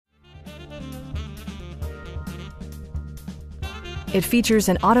It features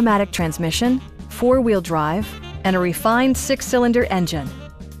an automatic transmission, four-wheel drive, and a refined six-cylinder engine.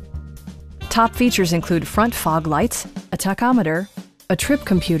 Top features include front fog lights, a tachometer, a trip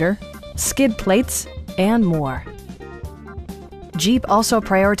computer, skid plates, and more. Jeep also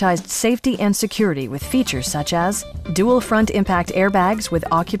prioritized safety and security with features such as dual front impact airbags with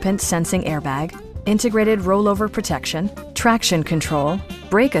occupant sensing airbag, integrated rollover protection, traction control,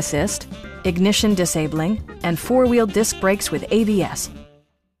 brake assist, ignition disabling, and four-wheel disc brakes with ABS.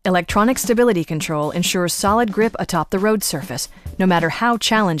 Electronic stability control ensures solid grip atop the road surface, no matter how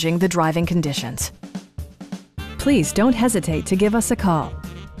challenging the driving conditions. Please don't hesitate to give us a call.